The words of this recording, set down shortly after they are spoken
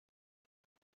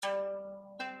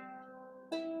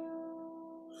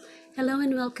Hello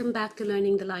and welcome back to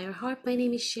Learning the Lyre Harp. My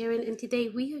name is Sharon, and today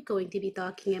we are going to be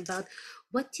talking about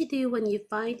what to do when you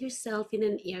find yourself in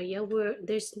an area where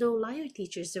there's no lyre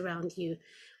teachers around you.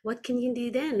 What can you do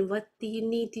then? What do you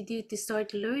need to do to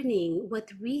start learning?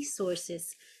 What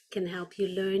resources can help you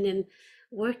learn, and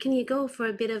where can you go for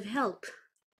a bit of help?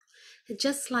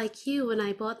 Just like you, when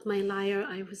I bought my lyre,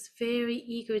 I was very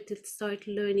eager to start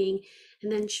learning,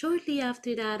 and then shortly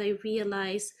after that, I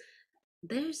realized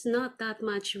there's not that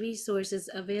much resources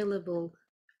available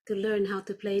to learn how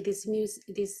to play these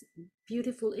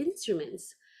beautiful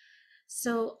instruments.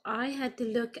 So I had to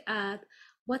look at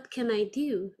what can I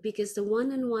do, because the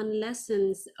one-on-one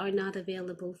lessons are not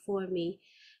available for me.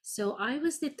 So I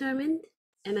was determined,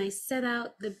 and I set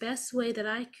out the best way that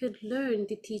I could learn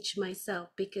to teach myself,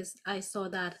 because I saw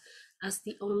that as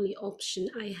the only option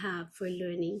I have for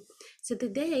learning. So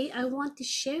today I want to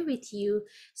share with you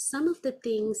some of the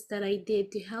things that I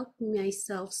did to help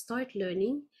myself start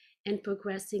learning and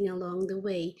progressing along the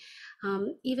way,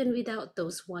 even without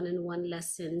those one-on-one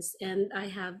lessons. And I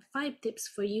have 5 tips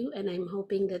for you, and I'm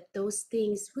hoping that those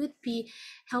things would be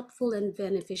helpful and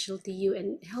beneficial to you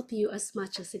and help you as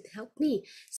much as it helped me.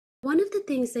 One of the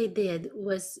things I did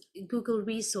was Google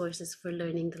resources for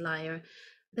learning the lyre.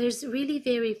 There's really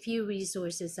very few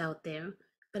resources out there,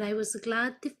 but I was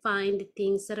glad to find the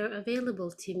things that are available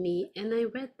to me, and I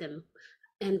read them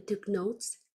and took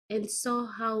notes and saw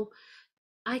how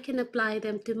I can apply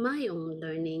them to my own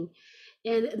learning.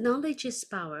 And knowledge is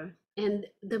power. And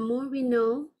the more we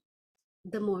know,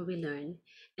 the more we learn.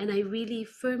 And I really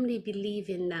firmly believe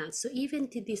in that. So even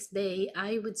to this day,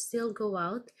 I would still go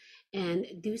out and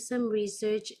do some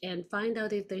research and find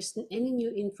out if there's any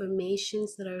new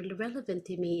informations that are relevant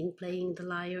to me in playing the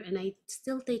lyre. And I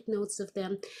still take notes of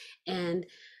them and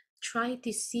try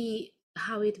to see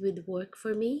how it would work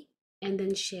for me and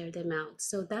then share them out.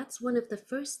 So that's one of the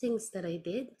first things that I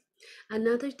did.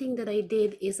 Another thing that I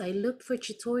did is I looked for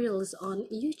tutorials on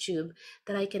YouTube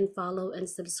that I can follow and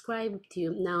subscribe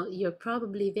to. Now, you're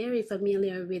probably very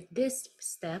familiar with this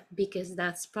step, because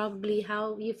that's probably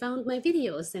how you found my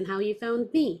videos and how you found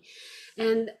me.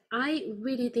 And I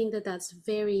really think that that's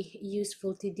very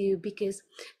useful to do, because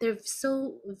they're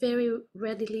so very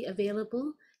readily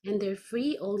available and they're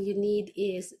free. All you need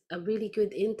is a really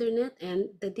good internet and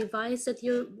the device that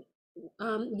you're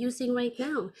using right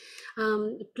now.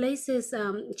 Places,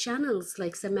 channels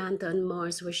like Samantha on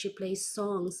Mars, where she plays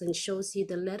songs and shows you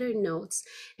the letter notes,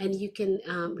 and you can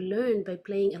learn by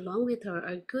playing along with her,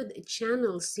 are good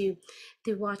channels to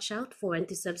watch out for and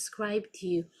to subscribe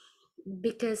to,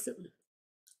 because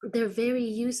they're very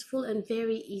useful and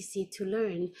very easy to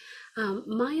learn.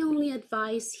 My only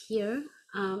advice here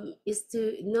is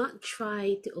to not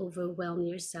try to overwhelm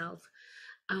yourself.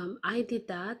 I did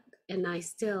that, and I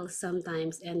still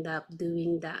sometimes end up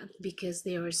doing that, because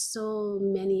there are so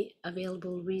many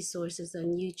available resources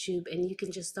on YouTube, and you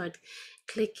can just start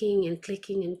clicking and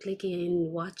clicking and clicking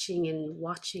and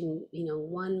watching,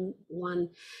 one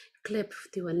clip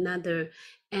to another,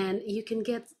 and you can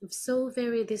get so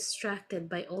very distracted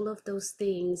by all of those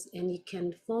things, and you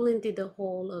can fall into the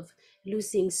hole of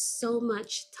losing so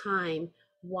much time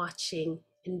watching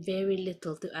and very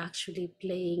little to actually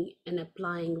playing and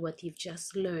applying what you've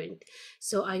just learned.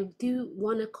 So I do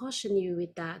want to caution you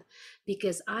with that,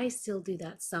 because I still do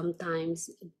that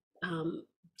sometimes,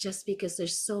 just because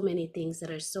there's so many things that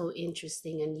are so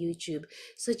interesting on YouTube.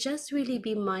 So just really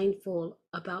be mindful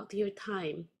about your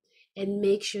time and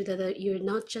make sure that you're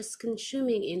not just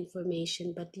consuming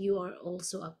information, but you are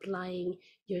also applying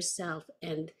yourself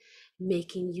and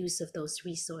making use of those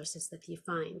resources that you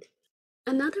find.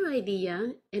 Another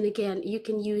idea, and again, you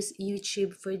can use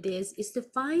YouTube for this, is to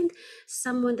find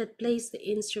someone that plays the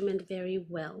instrument very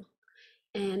well.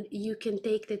 And you can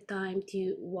take the time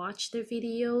to watch their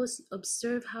videos,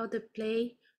 observe how they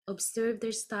play, observe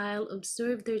their style,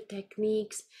 observe their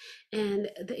techniques, and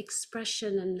the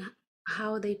expression, and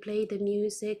how they play the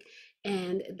music,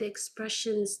 and the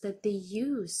expressions that they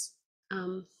use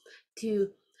to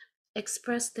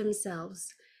express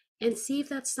themselves, and see if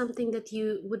that's something that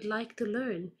you would like to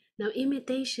learn. Now,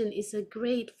 imitation is a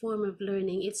great form of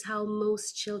learning. It's how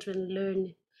most children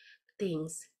learn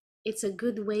things. It's a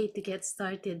good way to get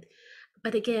started.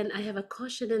 But again, I have a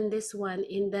caution in this one,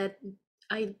 in that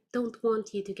I don't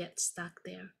want you to get stuck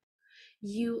there.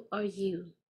 You are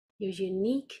you. You're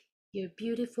unique. You're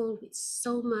beautiful with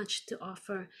so much to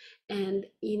offer. And,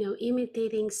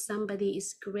 imitating somebody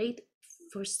is great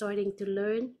for starting to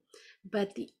learn.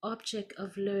 But the object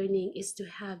of learning is to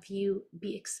have you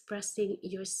be expressing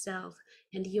yourself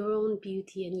and your own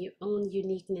beauty and your own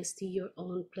uniqueness to your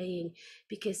own playing.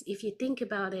 Because if you think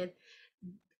about it,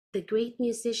 the great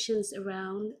musicians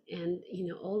around, and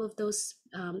all of those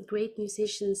great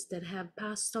musicians that have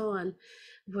passed on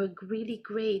were really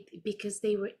great because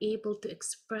they were able to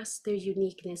express their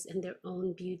uniqueness and their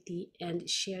own beauty and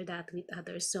share that with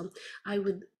others. So I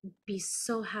would be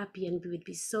so happy and would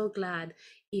be so glad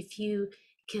if you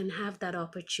can have that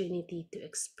opportunity to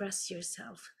express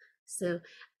yourself. So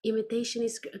imitation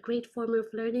is a great form of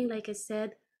learning, like I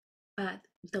said, but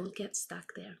don't get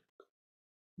stuck there.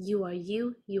 You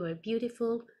are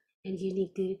beautiful, and you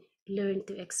need to learn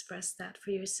to express that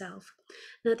for yourself.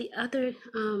 Now, the other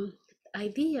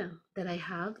idea that I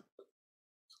have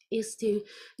is to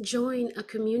join a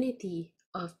community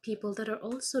of people that are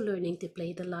also learning to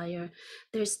play the lyre.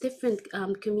 There's different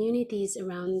communities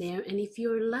around there, and if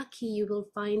you're lucky, you will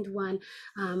find one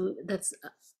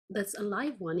that's a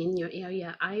live one in your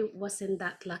area. I wasn't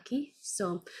that lucky,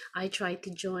 so I tried to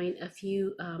join a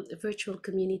few virtual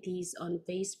communities on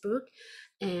Facebook,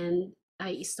 and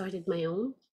I started my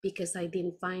own because I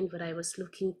didn't find what I was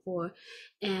looking for.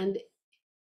 And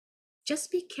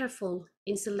just be careful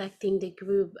in selecting the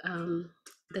group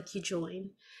that you join,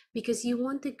 because you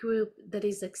want a group that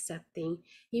is accepting.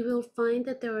 You will find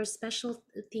that there are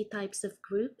specialty types of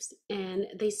groups, and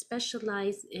they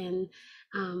specialize in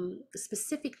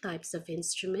specific types of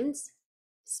instruments,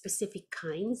 specific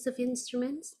kinds of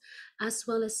instruments, as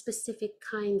well as specific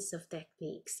kinds of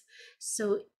techniques.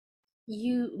 So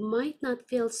you might not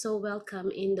feel so welcome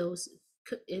in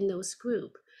those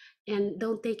group, and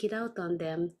don't take it out on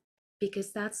them,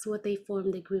 because that's what they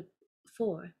formed the group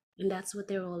for, and that's what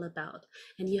they're all about.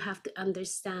 And you have to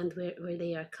understand where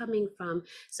they are coming from.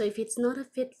 So if it's not a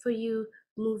fit for you,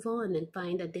 move on and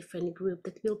find a different group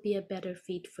that will be a better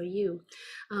fit for you.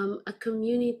 A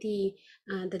community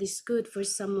that is good for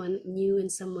someone new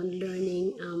and someone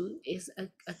learning is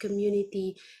a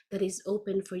community that is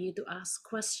open for you to ask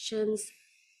questions,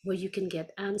 where you can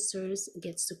get answers,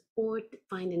 get support,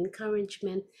 find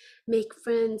encouragement, make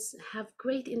friends, have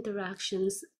great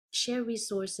interactions, share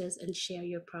resources, and share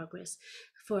your progress.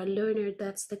 For a learner,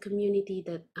 that's the community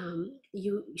that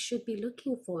you should be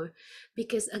looking for,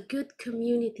 because a good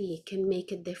community can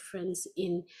make a difference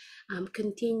in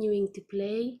continuing to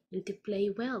play and to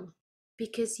play well,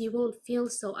 because you won't feel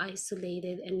so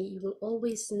isolated, and you will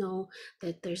always know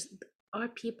that there's are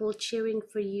people cheering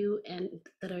for you and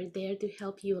that are there to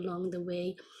help you along the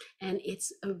way. And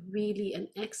it's a really an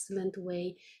excellent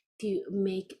way to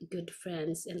make good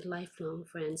friends and lifelong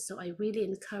friends. So I really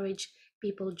encourage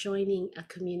people joining a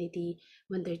community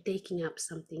when they're taking up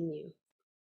something new.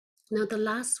 Now, the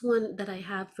last one that I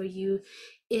have for you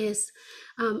is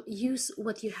use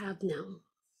what you have now.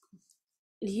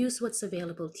 Use what's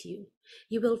available to you.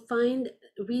 You will find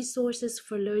resources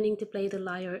for learning to play the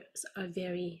lyre are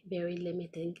very, very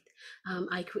limited.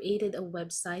 I created a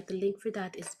website. The link for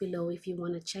that is below if you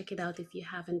want to check it out if you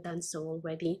haven't done so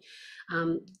already,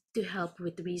 to help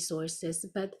with resources.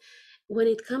 But when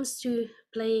it comes to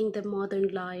playing the modern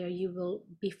lyre, you will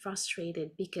be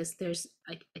frustrated because there's,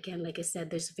 again, like I said,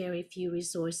 there's very few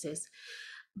resources.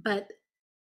 But,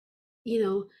 you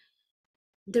know,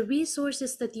 the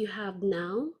resources that you have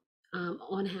now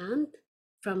on hand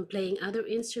from playing other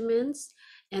instruments,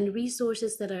 and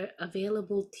resources that are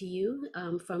available to you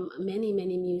from many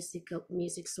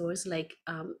music sources, like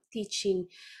teaching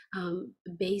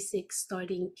basic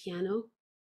starting piano,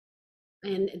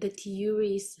 and the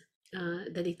theories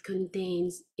that it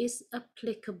contains is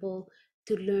applicable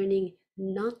to learning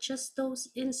not just those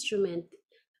instruments,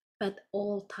 but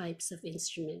all types of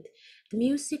instrument.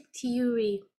 Music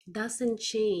theory doesn't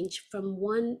change from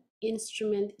one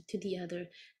instrument to the other.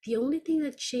 The only thing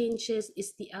that changes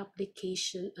is the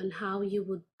application on how you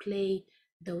would play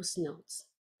those notes.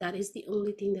 That is the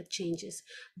only thing that changes.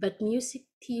 But music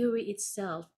theory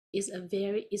itself is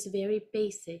very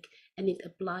basic, and it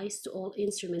applies to all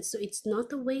instruments. So it's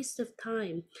not a waste of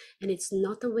time, and it's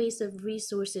not a waste of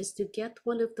resources to get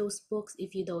one of those books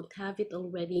if you don't have it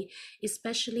already,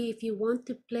 especially if you want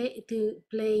to play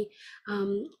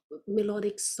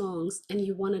melodic songs, and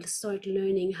you want to start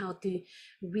learning how to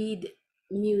read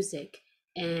music,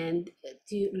 and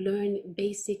to learn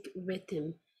basic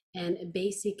rhythm and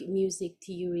basic music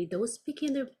theory. Those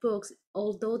beginner books,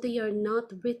 although they are not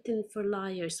written for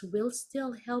lyres, will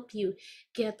still help you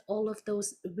get all of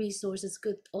those resources,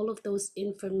 get all of those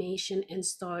information, and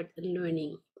start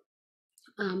learning.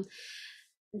 um,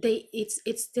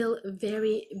 it's still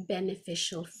very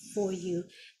beneficial for you,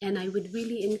 and I would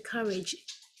really encourage,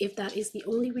 if that is the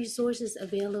only resources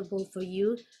available for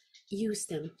you, use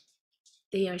them.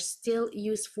 They are still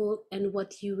useful, and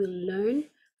what you will learn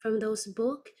from those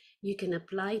books, you can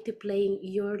apply to playing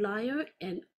your lyre,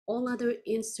 and all other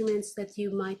instruments that you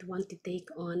might want to take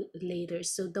on later.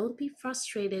 So don't be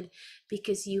frustrated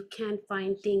because you can't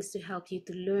find things to help you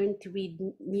to learn to read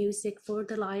music for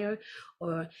the lyre,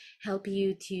 or help you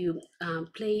to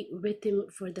play rhythm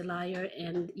for the lyre,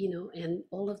 and and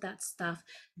all of that stuff,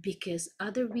 because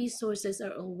other resources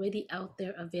are already out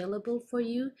there available for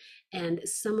you, and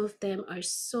some of them are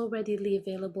so readily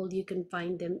available you can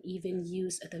find them even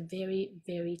used at a very,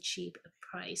 very cheap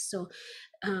price. So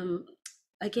um,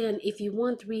 again, if you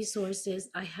want resources,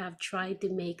 I have tried to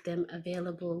make them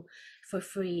available for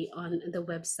free on the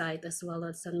website as well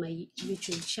as on my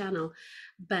YouTube channel.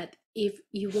 But if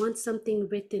you want something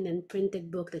written and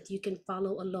printed book that you can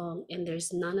follow along and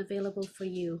there's none available for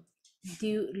you,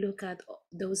 do look at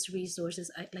those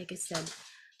resources. Like I said,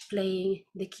 playing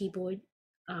the keyboard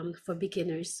for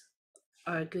beginners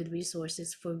are good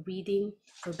resources for reading,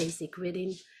 for basic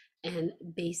reading, and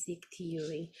basic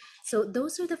theory. So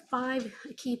those are the 5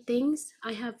 key things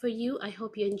I have for you. I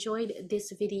hope you enjoyed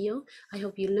this video. I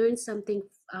hope you learned something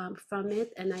from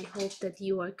it, and I hope that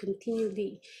you are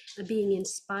continually being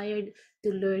inspired to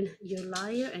learn your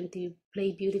lyre and to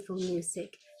play beautiful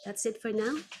music. That's it for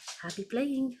now. Happy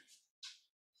playing!